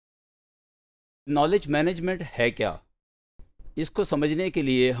Knowledge management है क्या? इसको समझने के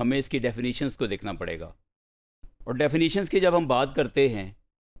लिए हमें इसकी डेफिनेशंस को देखना पड़ेगा। और डेफिनेशंस की जब हम बात करते हैं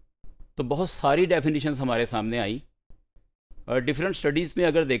तो बहुत सारी डेफिनेशंस हमारे सामने आई। और डिफरेंट स्टडीज़ में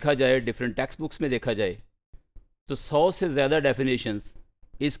अगर देखा जाए, डिफरेंट टेक्स्ट बुक्स में देखा जाए, तो 100 से ज़्यादा डेफिनेशंस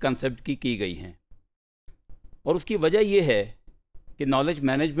इस कंसेप्ट की गई हैं। और उसकी वजह ये है कि नॉलेज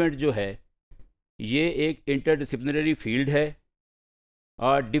मैनेजमेंट जो है ये एक इंटरडिसिप्लिनरी फील्ड है।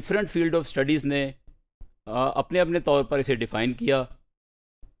 डिफरेंट फील्ड ऑफ स्टडीज़ ने अपने अपने तौर पर इसे डिफ़ाइन किया,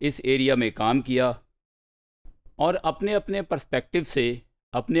 इस एरिया में काम किया और अपने अपने पर्सपेक्टिव से,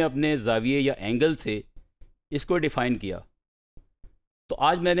 अपने अपने ज़ाविये या एंगल से इसको डिफ़ाइन किया। तो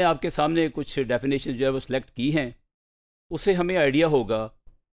आज मैंने आपके सामने कुछ डेफिनेशन जो है वो सिलेक्ट की हैं, उससे हमें आइडिया होगा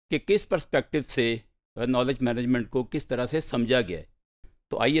कि किस पर्सपेक्टिव से नॉलेज मैनेजमेंट को किस तरह से समझा गया है।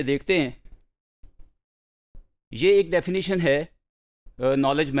 तो आइए देखते हैं। ये एक डेफिनेशन है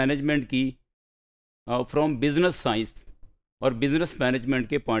नॉलेज मैनेजमेंट की फ्रॉम बिजनेस साइंस और बिजनेस मैनेजमेंट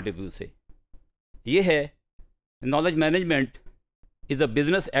के पॉइंट ऑफ व्यू से। ये है, knowledge management is a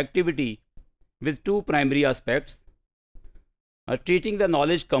business activity with two primary aspects: treating the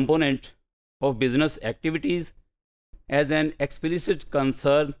knowledge component of business activities as an explicit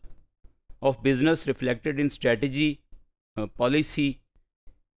concern of business reflected in strategy, policy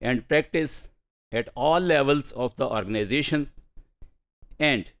and practice at all levels of the organization,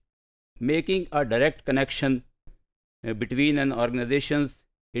 and making a direct connection between an organization's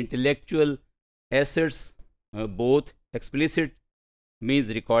intellectual assets, both explicit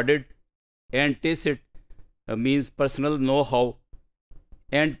means recorded and tacit means personal know-how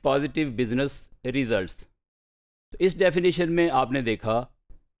and positive business results। तो इस definition में आपने देखा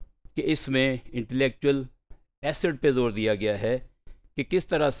कि इसमें intellectual asset पे जोर दिया गया है कि किस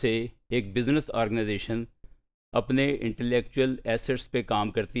तरह से एक बिज़नेस ऑर्गेनाइजेशन अपने इंटेलेक्चुअल एसेट्स पे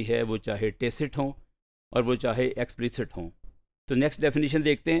काम करती है, वो चाहे टेसिट हों और वो चाहे एक्सप्लिसिट हों। तो नेक्स्ट डेफिनेशन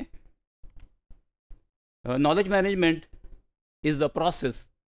देखते हैं। Knowledge management is the process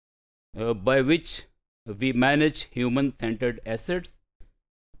by which we manage human-centered assets.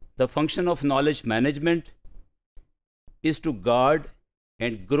 The function of knowledge management is to guard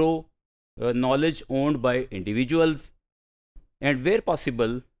and grow knowledge owned by individuals, and where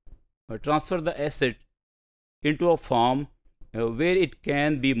possible transfer the asset into a form where it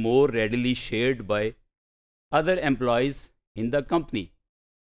can be more readily shared by other employees in the company।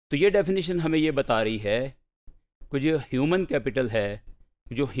 तो ये definition हमें ये बता रही है कि जो human capital है,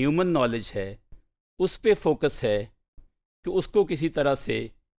 जो ह्यूमन नॉलेज है, उस पे फोकस है कि उसको किसी तरह से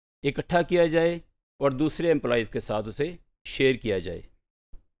इकट्ठा किया जाए और दूसरे एम्प्लॉयज़ के साथ उसे शेयर किया जाए।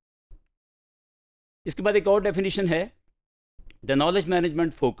 इसके बाद एक और डेफिनेशन है, the knowledge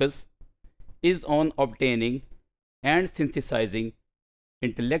management focus is on obtaining and synthesising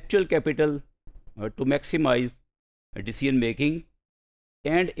intellectual capital to maximise decision making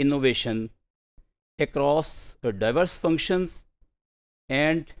and innovation across diverse functions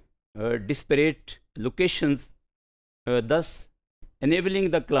and disparate locations, thus enabling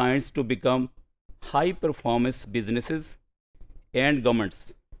the clients to become high performance businesses and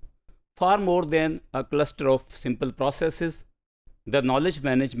governments. Far more than a cluster of simple processes, the knowledge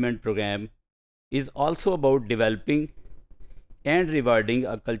management program is also about developing and rewarding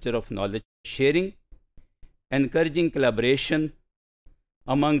a culture of knowledge sharing, encouraging collaboration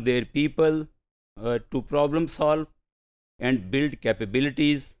among their people to problem solve and build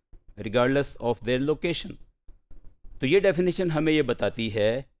capabilities regardless of their location। तो ये definition हमें ये बताती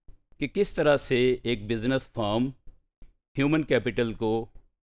है कि किस तरह से एक बिज़नेस फर्म ह्यूमन कैपिटल को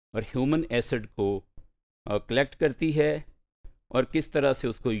और ह्यूमन एसेट को कलेक्ट करती है और किस तरह से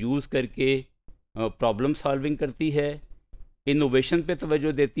उसको यूज़ करके प्रॉब्लम सॉल्विंग करती है, इनोवेशन पे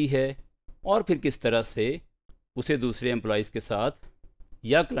तवज्जो देती है और फिर किस तरह से उसे दूसरे एम्प्लॉयज़ के साथ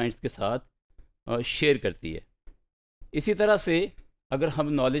या क्लाइंट्स के साथ शेयर करती है। इसी तरह से अगर हम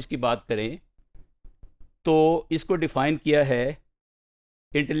नॉलेज की बात करें तो इसको डिफ़ाइन किया है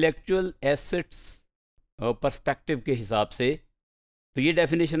इंटेलेक्चुअल एसेट्स पर्सपेक्टिव के हिसाब से। तो ये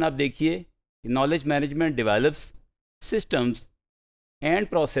डेफिनेशन आप देखिए, knowledge management develops systems and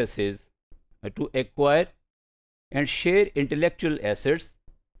processes to acquire and share intellectual assets.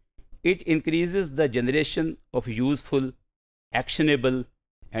 It increases the generation of useful, actionable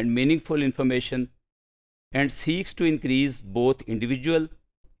and meaningful information and seeks to increase both individual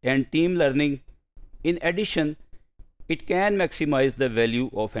and team learning. In addition, it can maximize the value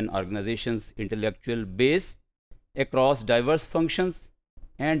of an organization's intellectual base across diverse functions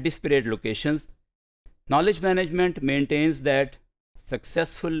and disparate locations. Knowledge management maintains that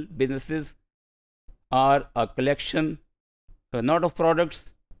successful businesses are a collection not of products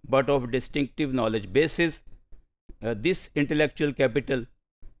but of distinctive knowledge bases. This intellectual capital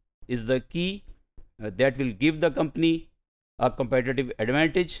is the key that will give the company a competitive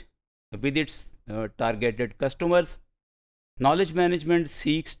advantage with its targeted customers. Knowledge management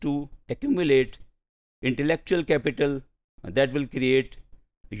seeks to accumulate intellectual capital that will create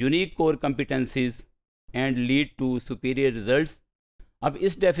unique core competencies and lead to superior results. अब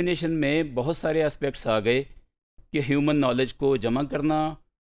इस definition में बहुत सारे aspects आ गए कि human knowledge को जमा करना,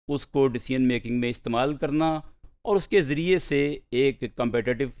 उसको डिसीजन मेकिंग में इस्तेमाल करना और उसके ज़रिए से एक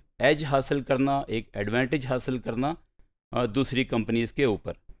कम्पिटिटिव एज हासिल करना, एक एडवांटेज हासिल करना दूसरी कंपनीज़ के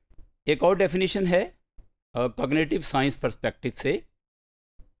ऊपर। एक और डेफिनेशन है कॉग्निटिव साइंस पर्सपेक्टिव से।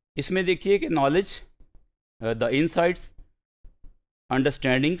 इसमें देखिए कि knowledge, the insights,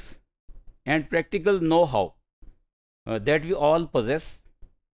 understandings and practical know-how that we all possess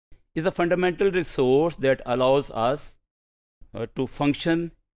is a fundamental resource that allows us to function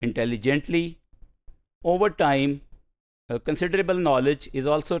intelligently. Over time, considerable knowledge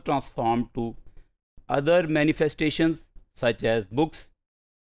is also transformed to other manifestations such as books,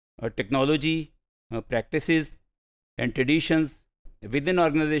 technology, practices and traditions within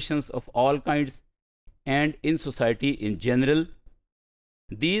organizations of all kinds and in society in general.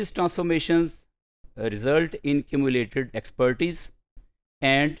 These transformations result in accumulated expertise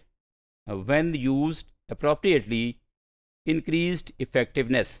and, when used appropriately, increased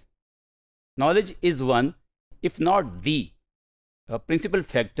effectiveness. Knowledge is one, if not the principal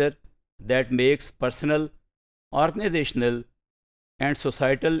factor that makes personal, organizational and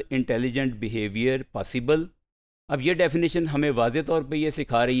societal intelligent behavior possible. अब ये definition हमें वाज़े तौर पे ये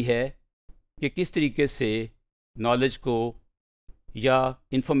सिखा रही है कि किस तरीके से नॉलेज को या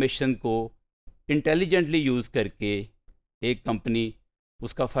इंफॉर्मेशन को इंटेलिजेंटली यूज़ करके एक कंपनी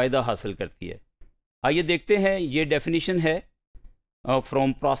उसका फ़ायदा हासिल करती है। आइए देखते हैं, ये डेफिनेशन है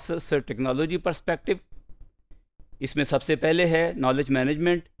फ्रॉम प्रोसेस टेक्नोलॉजी पर्सपेक्टिव। इसमें सबसे पहले है knowledge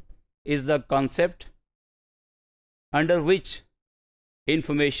management is the concept under which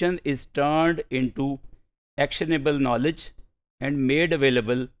information is turned into actionable knowledge and made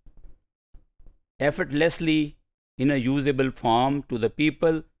available effortlessly in a usable form to the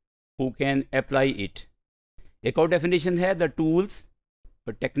people who can apply it. एक और definition है the tools,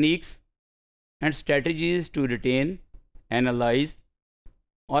 techniques and strategies to retain, analyze,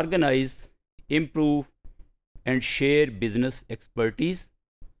 organize, improve and share business expertise.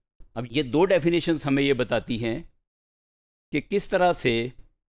 अब ये दो definitions हमें ये बताती हैं कि किस तरह से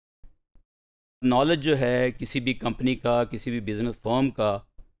नॉलेज जो है किसी भी कंपनी का, किसी भी बिज़नेस फर्म का,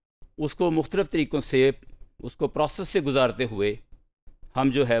 उसको मुख्तलिफ़ तरीक़ों से उसको प्रोसेस से गुजारते हुए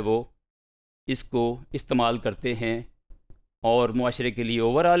हम जो है वो इसको इस्तेमाल करते हैं और मुआशरे के लिए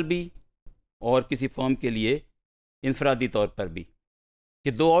ओवरऑल भी और किसी फर्म के लिए इनफरादी तौर पर भी।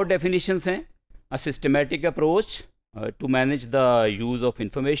 ये दो और डेफिनेशंस हैं, a systematic approach to manage the use of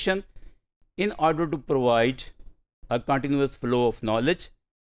information in order to provide a continuous flow of knowledge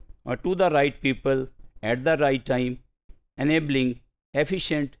to the right people at the right time, enabling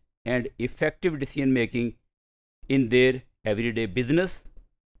efficient and effective decision making in their everyday business.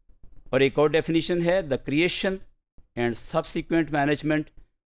 और एक और definition है the creation and subsequent management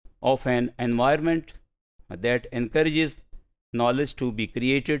of an environment that encourages knowledge to be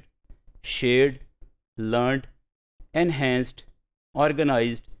created, shared, learned, enhanced,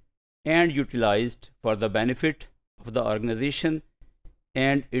 organized and utilized for the benefit of the organization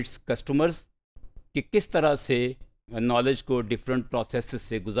and its customers. कि किस तरह से knowledge को different process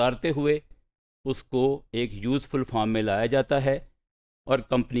से गुजारते हुए उसको एक useful form में लाया जाता है और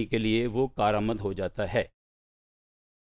कंपनी के लिए वो कारआमद हो जाता है।